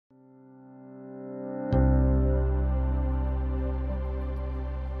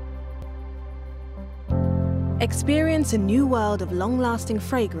Experience a new world of long-lasting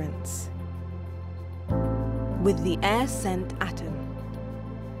fragrance with the AIRSCENT Atom.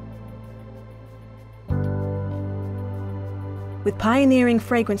 With pioneering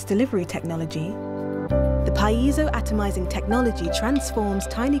fragrance delivery technology, the Piezo atomizing technology transforms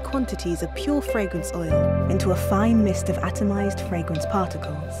tiny quantities of pure fragrance oil into a fine mist of atomized fragrance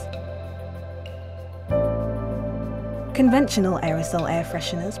particles. Conventional aerosol air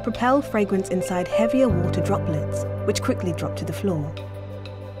fresheners propel fragrance inside heavier water droplets, which quickly drop to the floor.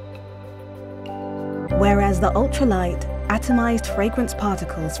 Whereas the ultralight, atomized fragrance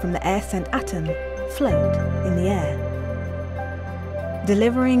particles from the AIRSCENT Atom float in the air,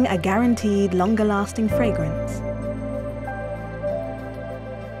 delivering a guaranteed longer-lasting fragrance.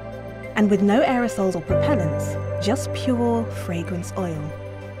 And with no aerosols or propellants, just pure fragrance oil.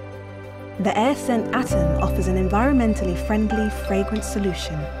 The AIRSCENT Atom offers an environmentally friendly fragrance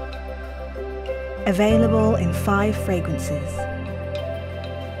solution, available in 5 fragrances: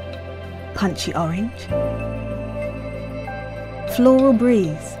 Punchy Orange, Floral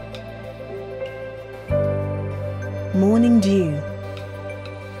Breeze, Morning Dew,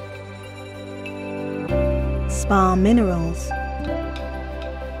 Spa Minerals,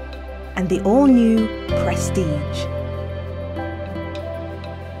 and the all-new Prestige.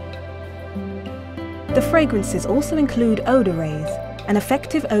 The fragrances also include Odouraze, an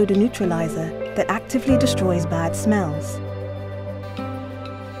effective odour neutraliser that actively destroys bad smells.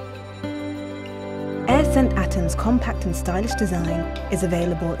 AIRSCENT Atom's compact and stylish design is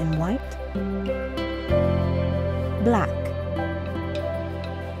available in white, black,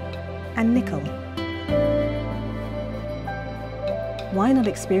 and nickel. Why not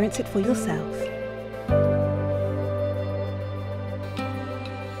experience it for yourself?